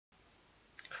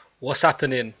What's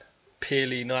happening?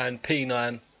 Peely9,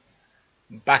 P9,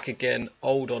 back again.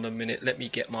 Hold on a minute, let me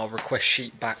get my request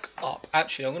sheet back up.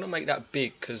 Actually, I'm going to make that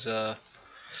big because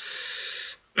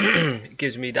it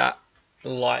gives me that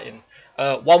lighting.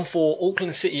 1-4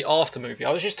 Auckland City after movie.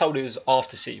 I was just told it was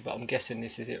after City, but I'm guessing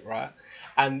this is it, right?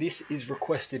 And this is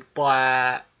requested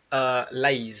by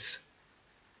Lays.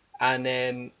 And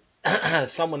then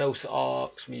someone else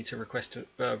asked me to request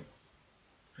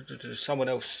someone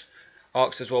else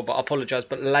asked as well, but I apologise,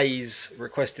 but Lays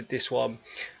requested this one.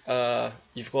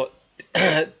 You've got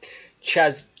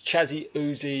Chazzy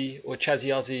Uzi or Chazzy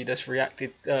Uzzy that's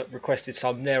requested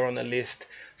some. They're on the list.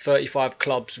 35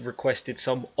 clubs requested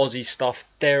some Aussie stuff.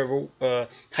 They're all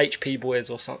HP boys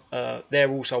or some.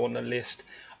 They're also on the list.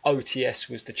 OTS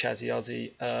was the Chazzy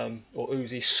Uzzy or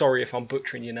Uzi. Sorry if I'm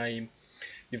butchering your name.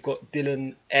 You've got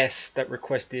Dylan S that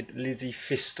requested Lizzie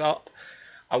Fists Up.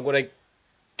 I'm gonna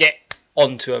get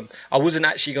onto them. I wasn't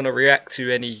actually gonna react to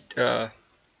any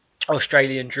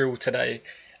Australian drill today.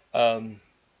 I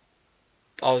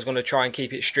was gonna try and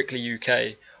keep it strictly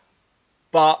UK,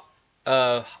 but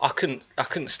I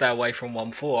couldn't stay away from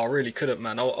 1-4. I really couldn't,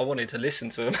 man. I wanted to listen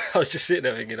to them. I was just sitting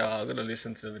there thinking, oh, I'm gonna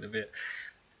listen to them in a bit.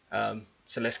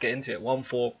 So let's get into it.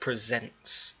 1-4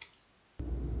 presents.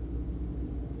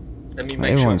 Let me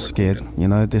make Everyone's sure scared, you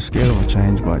know, they're scared of a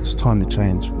change, but it's time to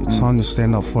change. It's time to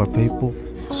stand up for people.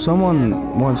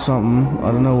 Someone wants something, I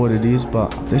don't know what it is, but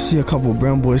they see a couple of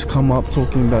brown boys come up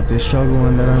talking about their struggle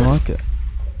and they don't like it.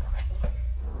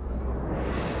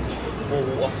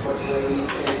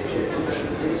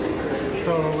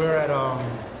 So we're at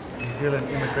New Zealand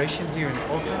Immigration here in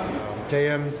Auckland.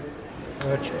 JM's,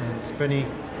 Birch and Spinny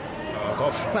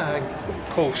got flagged. Of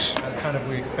course. As kind of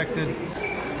we expected.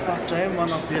 Fuck, JM might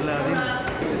not be allowed in.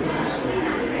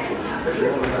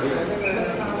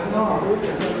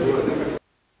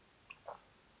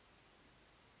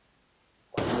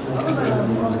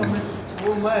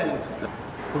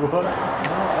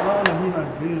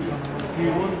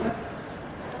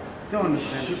 Don't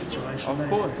understand the situation. Of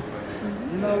course.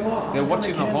 You know what? They're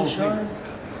watching the whole show. thing.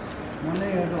 My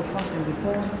nigga got fucking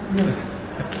deported.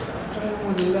 JM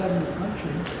was allowed in the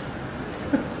country.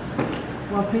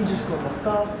 My P just got locked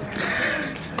up.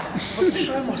 But the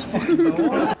show must fucking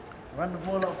go on. Run the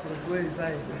ball up for the boys, eh?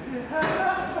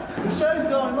 The show's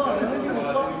going on, I don't give a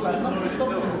fuck, like, nothing's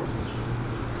stopping it.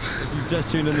 You just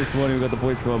tuned in this morning. We got the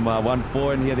boys from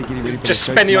 1-4 and here to get you ready for Just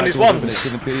the Spenny on his ones. at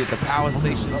 7:30 at the power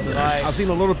station tonight. I've seen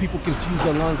a lot of people confused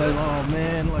online going, oh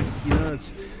man, like, you know,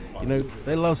 it's, you know,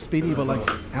 they love Speedy, but like,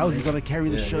 how is he going to carry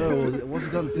the show? Or what's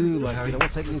he going to do? Like, you know,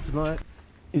 what's happening tonight?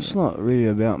 It's not really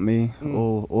about me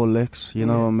or Lex, you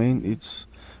know what I mean? It's,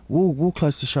 we're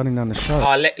close to shutting down the show.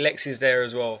 Ah, Lex is there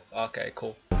as well. Okay,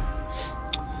 cool.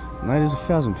 No, there's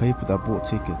 1,000 people that bought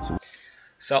tickets.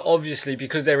 So obviously,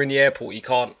 because they're in the airport, he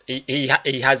can't. He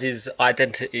has his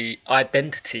identity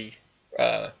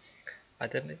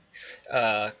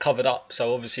covered up.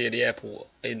 So obviously at the airport,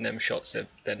 in them shots,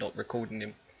 they're not recording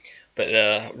him. But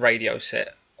the radio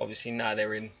set, obviously now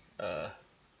they're in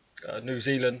New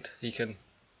Zealand, he can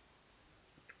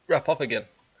wrap up again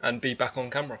and be back on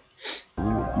camera. You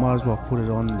might as well put it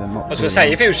on than not. I was gonna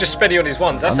say, if it was just Spenny on his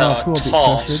ones, that's I feel a a bit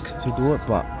task. pressured to do it,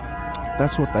 but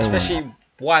that's what they Especially want.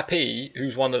 YP,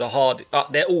 who's one of the hard.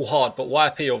 They're all hard, but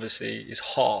YP obviously is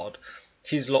hard.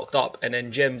 He's locked up, and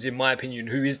then Gems, in my opinion,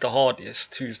 who is the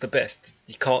hardest, who's the best.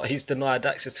 He can't. He's denied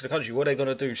access to the country. What are they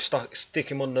gonna do?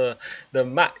 Stick him on the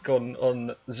Mac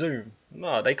on Zoom?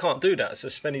 No, they can't do that. So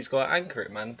Spenny's got to anchor it,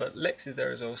 man. But Lex is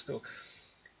there as well. Still,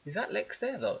 is that Lex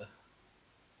there though?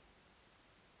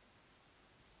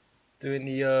 Doing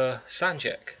the sound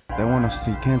check. They want us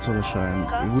to cancel the show,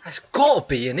 and That's gotta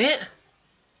be in it.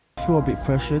 I feel a bit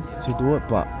pressured to do it,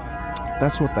 but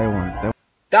that's what they want.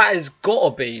 That has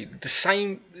gotta be the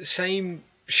same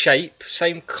shape,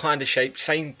 same kind of shape,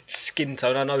 same skin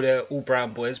tone. I know they're all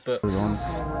brown boys, but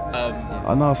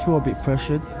I know I feel a bit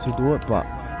pressured to do it, but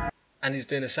and he's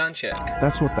doing a sound check.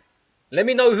 that's what Let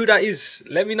me know who that is.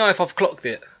 Let me know if I've clocked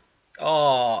it.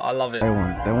 Oh, I love it. they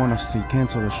want. They want us to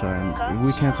cancel the show, and if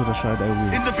we cancel the show, they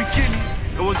will. In the beginning,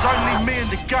 it was only me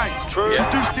and the gang.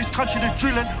 Introduced this country to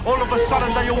drilling. All of a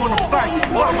sudden they all wanna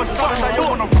bang. All of a sudden they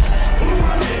all wanna.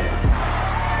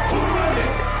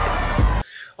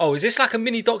 Oh, is this like a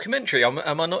mini documentary? Am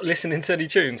I not listening to any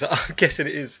tunes? I'm guessing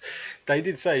it is. They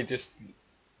did say just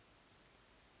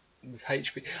with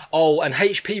HP. Oh, and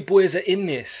HP boys are in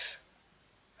this.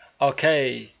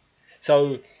 Okay,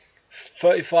 so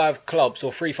 35 clubs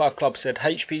or 35 clubs said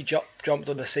HP jumped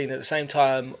on the scene at the same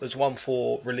time as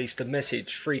ONEFOUR released a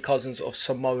message. Three cousins of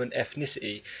Samoan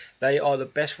ethnicity. They are the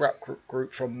best rap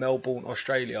group from Melbourne,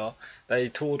 Australia. They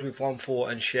toured with ONEFOUR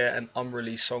and share an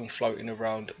unreleased song floating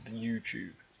around the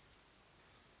YouTube.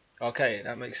 Okay,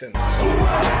 that makes sense.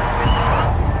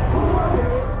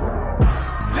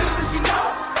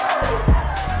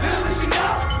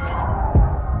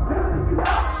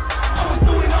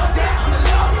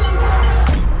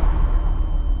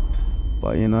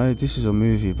 But you know, this is a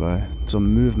movie, bro. It's a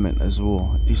movement as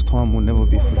well. This time will never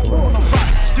be forgotten.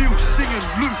 Still singing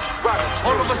loot, rap.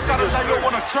 All of a sudden now you're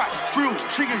on a track. Drill,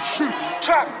 chicken, shoot.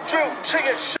 Trap, drill,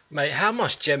 chicken, shoot. Mate, how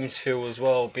much gems feel as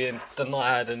well being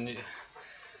denied, and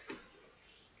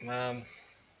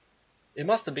it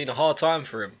must have been a hard time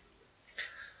for him,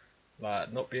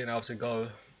 like not being able to go.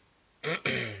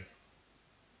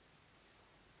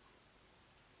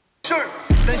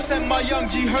 They send my young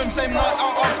G home same night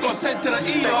I got sent to the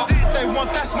ER. They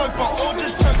want that smoke but all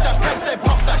just choke that place, they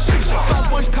puff that shisha. Bad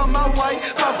boys come my way,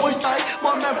 bad boys stay.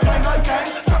 My man play no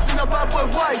game, trapped in a bad boy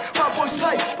way. Bad boys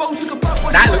slay, both took a bad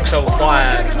boy. That looks so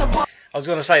fire. I was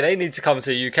going to say they need to come to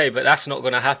the UK, but that's not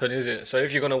going to happen, is it? So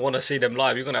if you're going to want to see them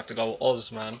live, you're going to have to go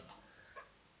Oz, man.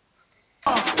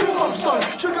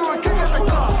 Trigger a kick at the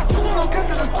car, no get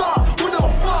to the start. We're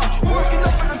not far, we're working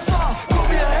up in the sun. Got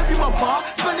me a heavy my bar,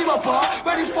 spending my bar,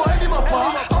 ready for any my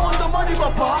bar. I want the money my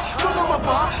bar, look on my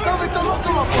bar, now with the lock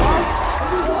on my bar.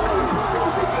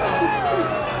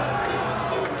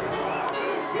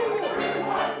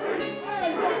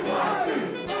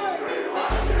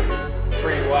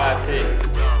 Free YP.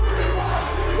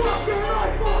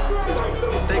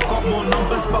 They got more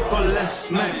numbers but got less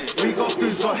men. We got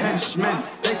goons or henchmen.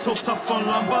 They talk tough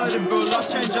online but in real life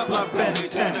change up like Ben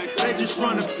 10. They just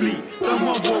run and flee, don't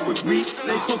want war with we.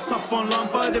 They talk tough online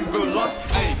but in real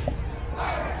life, ayy.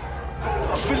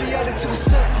 Affiliated to the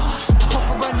set, pop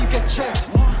around you get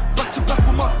checked. Back to back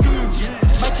with my goons,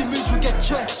 making moves we get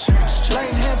checked.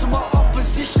 Laying hands on my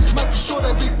oppositions, making sure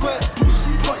they regret.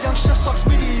 Got young chefs like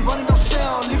Smitty, running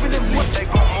upstairs, living in what they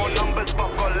got more numbers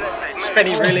but got less.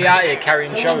 Spenny really out here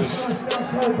carrying shows. They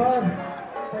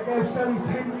gave Sally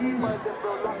 10 years at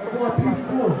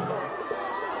YP4.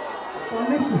 But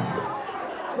listen,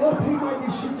 YP made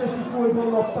this shit just before he got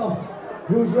locked up.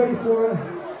 He was ready for it.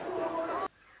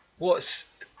 What's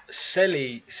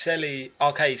Selly?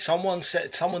 Okay, someone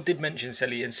did mention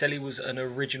Selly, and Selly was an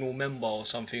original member or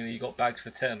something, and he got bagged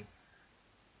for 10.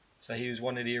 So he was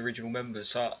one of the original members.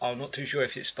 So I'm not too sure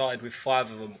if it started with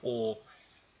 5 of them or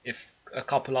if a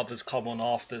couple others come on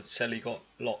after Selly got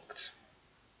locked.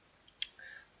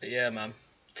 But yeah, man,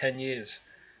 10 years.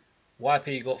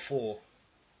 YP got 4.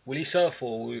 Will he serve 4?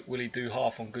 Or will he do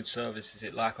half on good service? Is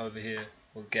it like over here?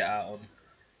 Or get out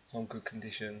on good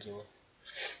conditions, or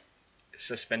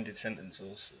suspended sentence,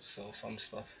 or some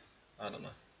stuff? I don't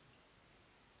know.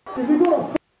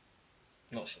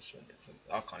 Not suspended sentence.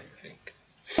 I can't even think.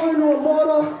 Turn on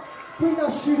water, bring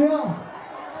that shit out.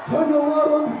 Turn your light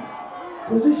on,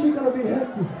 because this shit gonna be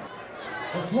hectic.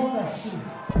 What's wrong that shit?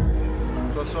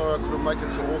 So sorry I couldn't make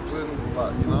it to Auckland,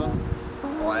 but you know,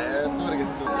 I am doing it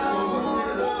again.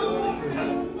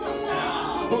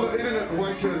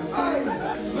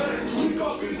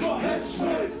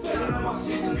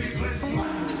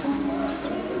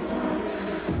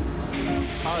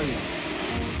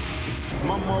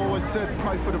 Mama always said,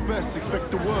 pray for the best, expect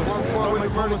the worst. Don't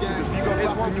make promises if you go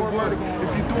back on your word.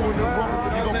 If you're doing it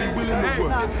wrong, you gotta be willing to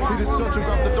work. Hit the search and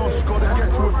grab the dosh, gotta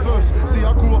get to it first. See,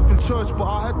 I grew up in church, but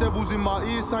I had devils in my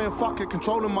ears saying fuck it,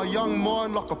 controlling my young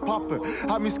mind like a puppet.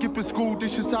 Had me skipping school,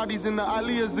 dishing saddies in the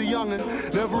alley as a youngin'.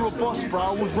 Never a boss, bro,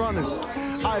 I was running.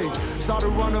 Ayy, started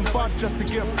running back just to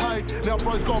get paid. Now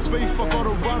bro's got beef, I gotta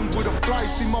run with a play.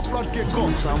 See my blood get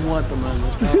gone. Somewhat, man.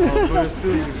 It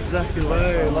feels exactly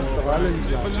like the island.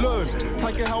 Live and learn,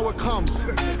 take it how it comes.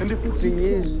 And the thing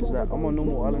is that I'm a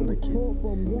normal islander kid.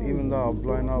 Even though I've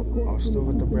blown up, I'm still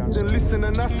with the brown skin. Listen,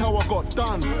 and that's how I got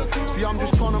done. See, I'm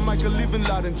just trying to make a living,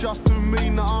 lad, and just do me.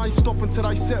 Now I ain't stopping till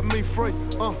they set me free.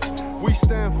 We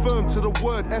stand firm to the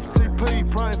word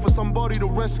FTP, praying for somebody to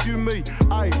rescue me.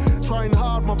 Ayy, train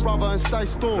hard, my brother, and stay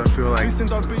strong. I feel like Listen,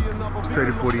 don't be another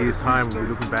 30, 40 years time, we're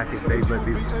looking back at days like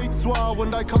these.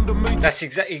 That's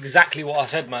exactly what I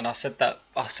said, man. I said that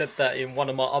in one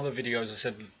of my other videos. I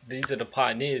said these are the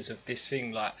pioneers of this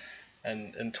thing, like,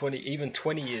 and 20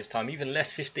 years time, even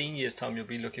less, 15 years time, you'll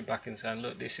be looking back and saying,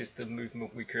 look, this is the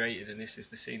movement we created, and this is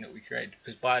the scene that we created.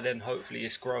 Because by then, hopefully,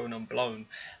 it's grown and blown,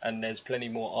 and there's plenty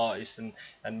more artists and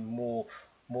more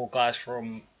guys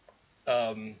from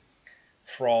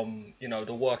you know,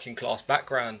 the working class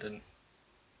background and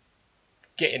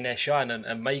getting their shine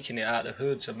and making it out of the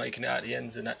hoods and making it out of the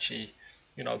ends and actually,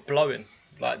 you know, blowing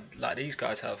like these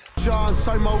guys have. John,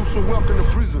 same also welcome to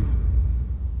prison.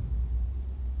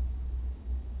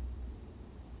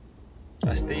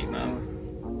 That's deep, man.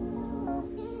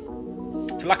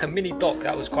 For like a mini doc,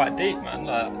 that was quite deep, man.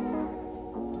 Like,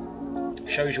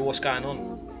 shows you what's going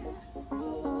on.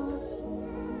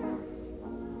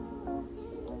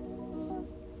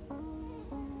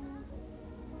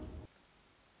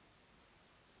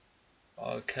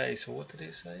 Okay, so what did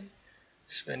it say?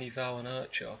 Spenny, Val and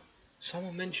Urcha.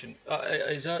 Someone mentioned,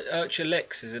 is Urcha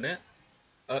Lex, isn't it?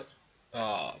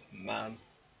 Oh, man.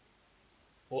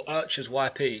 Or Urcha's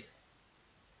YP.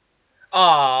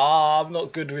 Ah, I'm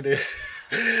not good with this.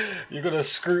 You're gonna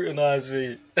scrutinise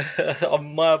me.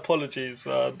 My apologies,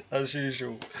 man, as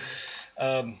usual.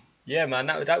 Yeah, man,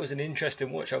 that was an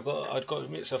interesting watch. I've got to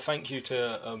admit, so thank you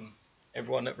to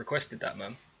everyone that requested that,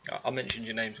 man. I mentioned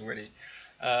your names already.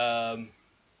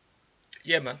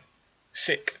 Yeah, man,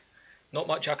 sick. Not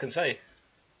much I can say.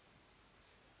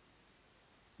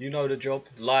 You know the job.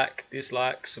 Like,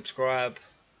 dislike, subscribe,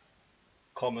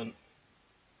 comment.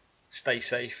 Stay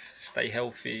safe, stay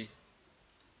healthy,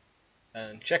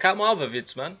 and check out my other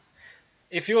vids, man.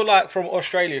 If you're like from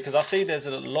Australia, because I see there's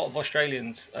a lot of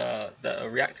Australians that are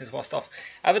reacting to my stuff,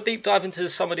 have a deep dive into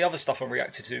some of the other stuff I'm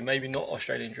reacting to. Maybe not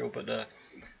Australian drill, but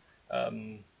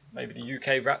maybe the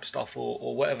UK rap stuff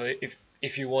or whatever.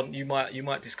 If you want, you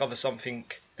might discover something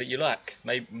that you like.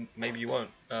 Maybe you won't.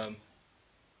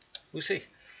 We'll see.